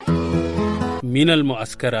من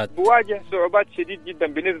المعسكرات. تواجه صعوبات شديد جدا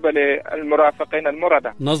بالنسبة للمرافقين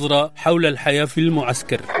المردة. نظرة حول الحياة في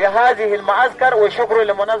المعسكر في هذه المعسكر، وشكر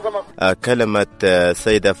لمنظمة كلمة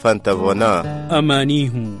سيدة فانتا بونا.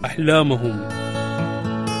 أمانيهم أحلامهم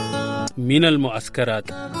من المعسكرات.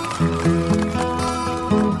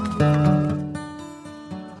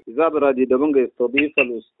 إذاعة راديو دبنقا يستضيف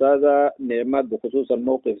الأستاذة نعمات بخصوص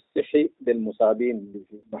الموقف الصحي للمصابين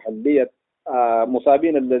في محلية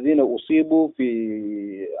مصابين الذين أصيبوا في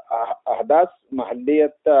أحداث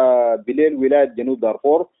محلية بليل ولاية جنوب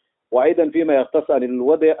دارفور، وأيضا فيما يختص عن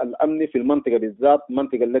الوضع الأمني في المنطقة بالذات،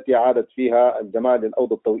 المنطقة التي عادت فيها الجماعة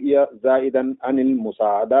للأوضة الطوئية، زائدا عن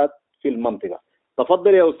المساعدات في المنطقة.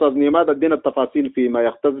 تفضل يا أستاذ نعمات، ادينا التفاصيل فيما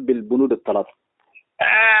يختص بالبنود الثلاثة.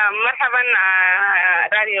 مرحبا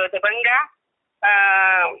راديو دبنقا.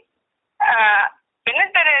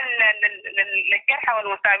 بالنسبة للجرحى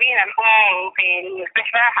والمصابين اللي هم في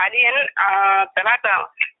المستشفى حاليا، 3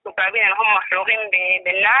 مصابين اللي هم محروقين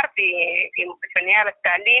بالنار في مستشفى النيابة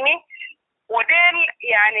التعليمي، وديل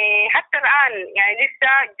يعني حتى الآن يعني لسه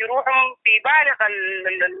جروحهم في بالغ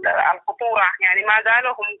الخطورة، يعني ما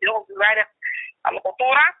زالوا هم جروحهم في بالغ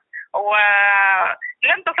الخطورة،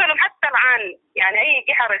 ولم تصلهم حتى الآن يعني أي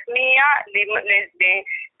جهة رسمية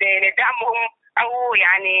لدعمهم أو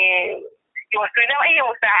يعني يوصلوا لهم أي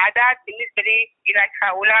مساعدات بالنسبة لعلاج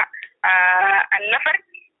هؤلاء النفر.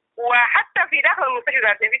 وحتى في داخل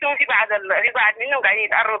المستشفى في بعض منهم قاعدين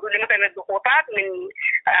يتعرضوا لمثلا الضغوطات من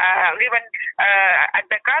قبل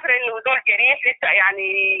الدكاتره، انه زول جريح لسه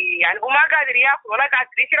يعني هو ما قادر ياكل ولا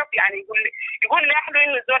قادر يشرب، يعني يقول لاهله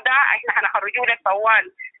انه الزول ده احنا هنخرجوه لك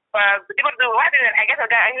طوال. فدي برضه واحده من الحاجات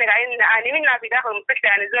اللي احنا قاعدين نعاني منها في داخل المستشفى،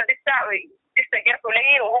 يعني الزول لسه جرحه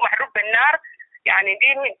لين وهو محروق بالنار. يعني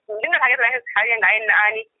دي من ضمن الحاجات اللي احنا حاليا قاعدين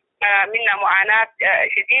نعاني منها معاناه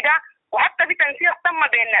شديده. وحتى في تنسيق تم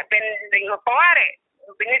بين الطوارئ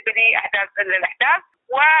بالنسبه للاحداث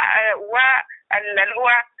واللي هو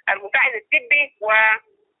المساعد الطبي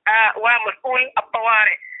ومسؤول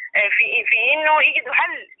الطوارئ في انه يجدوا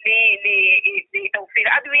حل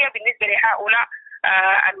لتوفير ادويه بالنسبه لهؤلاء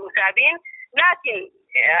المصابين، لكن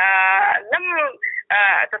لم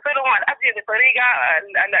تصلهم الادويه بطريقه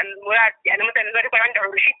المراد. يعني مثلا لو يكون عنده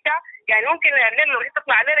روشته، يعني ممكن الليل لو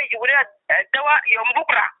تطلع الليله يجيبوا لنا الدواء يوم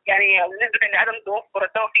بكره، يعني بالنسبه لعدم توفر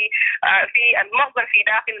الدواء في المخزن في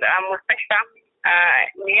داخل مستشفى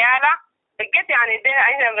نيالا. بجد يعني ده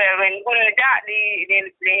احنا بنقول نداء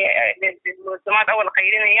للمنظمات او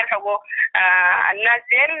الخيرين يلحقوا الناس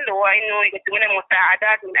ديل، وانه يقدموا لهم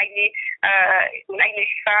مساعدات من اجل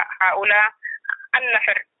شفاء هؤلاء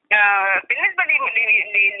النفر. بالنسبه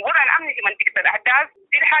للوضع الامني في منطقه الاحداث،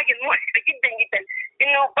 دي الحاجه المؤسفه جدا جدا،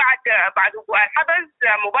 انه بعد وقوع الحدث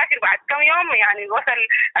مباشر بعد كم يوم يعني وصل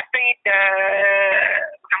السيد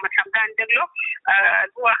محمد حمدان دقلو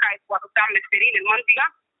هو قائد قوات الدعم السري للمنطقه،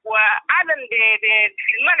 واعلن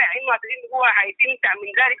في الملأ انه هو هيتم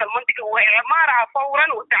تامين ذلك المنطقه واعمارها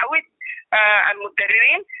فورا وتعويض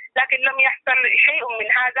المتضررين، لكن لم يحصل شيء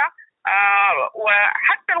من هذا.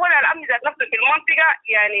 وحتى الوضع الامني ذات نفسه في المنطقه،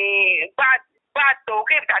 يعني بعد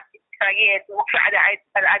توقيع بتاعت اتفاقيه وقف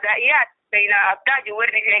العدائيات بين التاج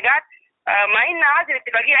والرفاقات، مع ان هذه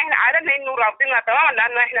الاتفاقيه احنا اعلنا انه رافضينها تماما،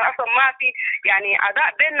 لانه احنا اصلا ما في يعني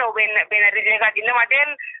اداء بيننا وبين الرفاقات، انما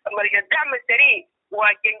دين مركز الدعم السري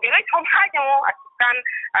وجنجلتهم هاجموا السكان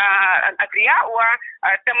الاثرياء،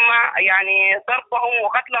 وتم يعني ضربهم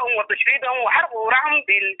وقتلهم وتشريدهم وحرق وراهم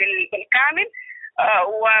بالكامل.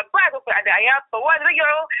 وبعد في العدائيات طوال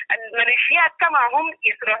رجعوا الميليشيات كما هم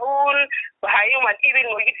يسرحون بهايم الإبل،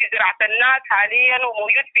 موجود في زراعة الناس حاليا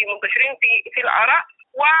وموجود في منتشرين في الآراء.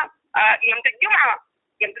 ويوم الجمعة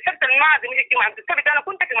يوم السبت الماضي مش الجمعة، يوم السبت أنا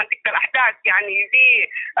كنت في منطقة الأحداث، يعني في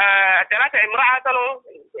 3 امرأة قتلوا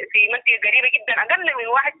في منطقة قريبة جدا أقل من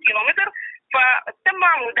 1 كيلومتر، فتم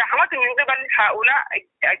مزاحمتهم من قبل هؤلاء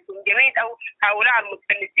الجميد أو هؤلاء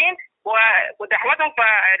المتفلسين ومزاحمتهم،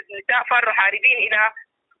 فالنساء فروا هاربين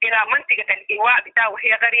إلى منطقة الإيواء بتاعه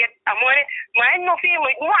وهي قرية أموري، مع إنه في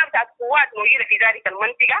مجموعة بتاعت قوات موجودة في ذلك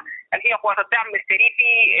المنطقة اللي هي قوات الدعم السري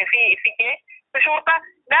في جيش في شرطة،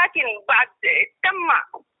 لكن بعد تم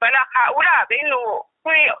بلاغ هؤلاء بأنه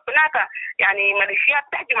هناك يعني ميليشيات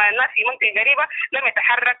تهجم على الناس في منطقة قريبة، لم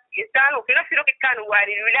يتحرك إنسان. وفي نفس الوقت كانوا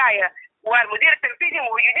والي الولاية والمدير التنفيذي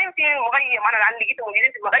موجودين في المغيم، أنا عندي لقيتهم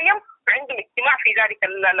موجودين في المغيم وعندهم اجتماع في ذلك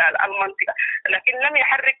المنطقة، لكن لم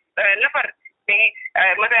يحرك نفر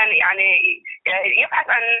مثلا يعني يبحث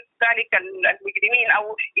عن ذلك المجرمين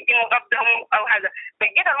أو يتم قبضهم أو هذا.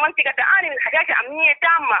 بجد المنطقة تعاني من حاجات أمنية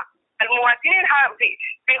تامة، المواطنين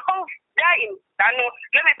في خوف دائم، لأنه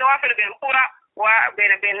لم يتوافر بين القرى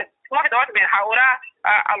وبين ما في توافر بين هؤلاء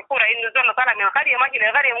القرى، انه زول طالع من قريه ماشي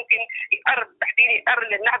لقريه ممكن يتأرض تحت الارض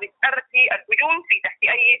للنهب، يتأرض في الهجوم في تحت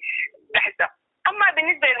اي لحظه. اما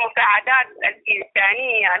بالنسبه للمساعدات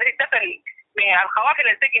الانسانيه التي تصل بالقوافل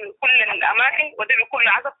اللي تجي من كل الاماكن، وده بكل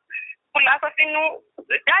اسف انه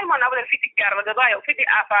دائما ابدا في تجار القضايا وفي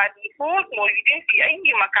آفات نفوس موجودين في اي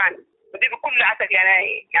مكان، وده بكل اسف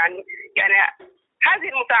يعني هذه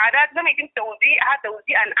المساعدات لم يتم توزيعها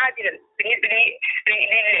توزيعا عادلا بالنسبه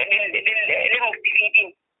للمستفيدين،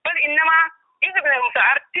 بل انما يجب من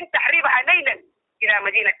المساعدات يتم تحريبها ليلا الى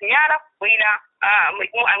مدينه نيالا والى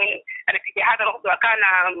مجموعه من الاتجاهات الاخرى، كان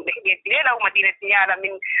مدينه ديلا او مدينه نيالا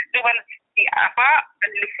من قبل افاء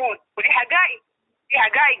النفوذ. ودي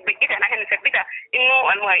حقائق بجد احنا نثبتها،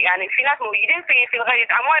 انه يعني في ناس موجودين في الغايه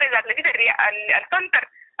اموال ذات نتيجه السنتر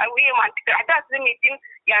او هي منطقه الاحداث لم يتم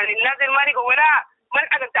يعني النازل ما لقوا ولا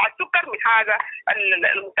منعدم بتاع السكر من هذا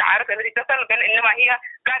المساعدات التي تصل، بل انما هي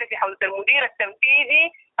قاعده في حوزه المدير التنفيذي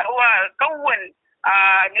هو كون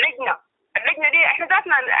اللجنه دي.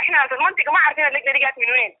 احنا في المنطقه ما عارفين اللجنه دي جات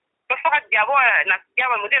من وين، بس فقط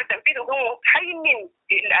جابوا المدير التنفيذي وهو متحيمن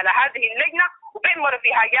على هذه اللجنه وبيعملوا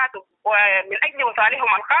في حاجاته ومن اجل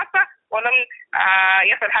مصالحهم الخاصه، ولم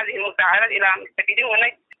يصل هذه المساعدات الى المستفيدين.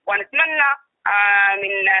 ونتمنى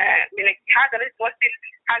من الجهات التي توصل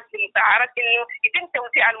هذه المساعدات انه يتم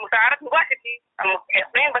توزيع المساعدات مباشر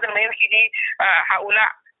للمستحقين بدل ما يمشي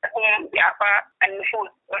لهؤلاء هم بإعفاء النفوذ.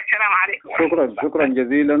 والسلام عليكم. شكرا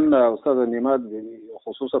جزيلا أستاذ نماد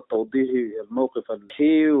بخصوص التوضيح الموقف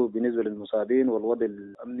الحي وبالنسبة للمصابين والوضع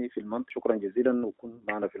الأمني في المنطقة. شكرا جزيلا وكن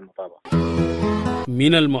معنا في المتابعة.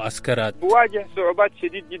 من المعسكرات تواجه صعوبات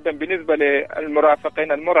شديد جدا بالنسبة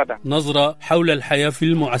للمرافقين المردة. نظرة حول الحياة في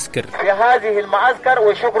المعسكر. في هذه المعسكر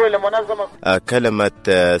وشكر لمنظمة كلمة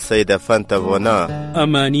سيدة فانتافونا.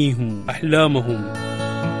 أمانيهم أحلامهم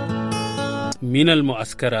من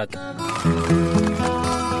المعسكرات.